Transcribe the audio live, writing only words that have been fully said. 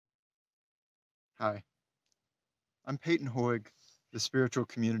Hi, I'm Payton Hoegh, the Spiritual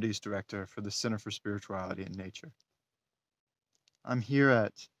Communities Director for the Center for Spirituality and Nature. I'm here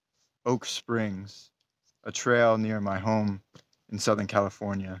at Oak Springs, a trail near my home in Southern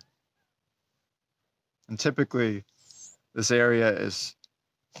California. And typically, this area is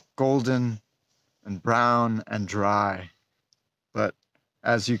golden and brown and dry. But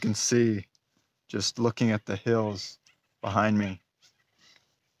as you can see, just looking at the hills behind me,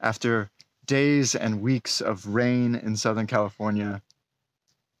 after days and weeks of rain in Southern California,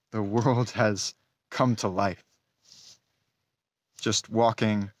 the world has come to life. Just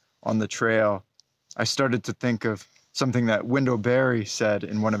walking on the trail, I started to think of something that Wendell Berry said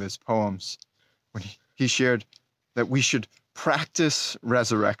in one of his poems when he shared that we should practice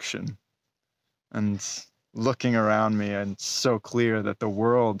resurrection. And looking around me, and it's so clear that the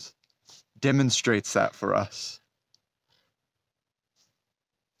world demonstrates that for us.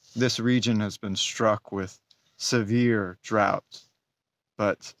 This region has been struck with severe drought,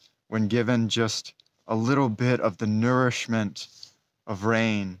 but when given just a little bit of the nourishment of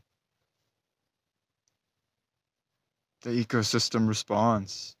rain, the ecosystem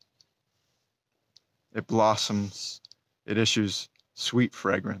responds. It blossoms, it issues sweet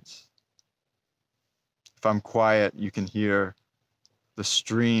fragrance. If I'm quiet, you can hear the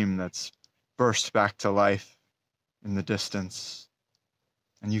stream that's burst back to life in the distance.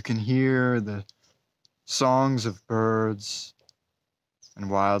 And you can hear the songs of birds and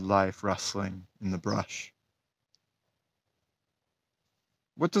wildlife rustling in the brush.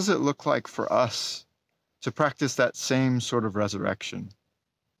 What does it look like for us to practice that same sort of resurrection?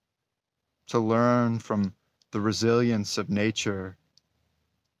 To learn from the resilience of nature,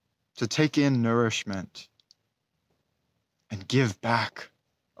 to take in nourishment and give back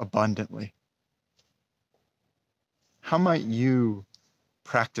abundantly. How might you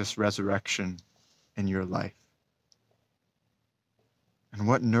practice resurrection in your life? And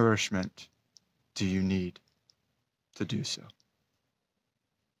what nourishment do you need to do so?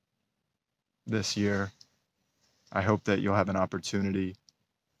 This year, I hope that you'll have an opportunity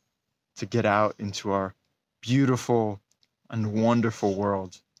to get out into our beautiful and wonderful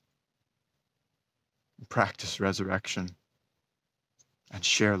world and practice resurrection and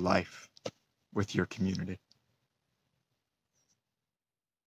share life with your community.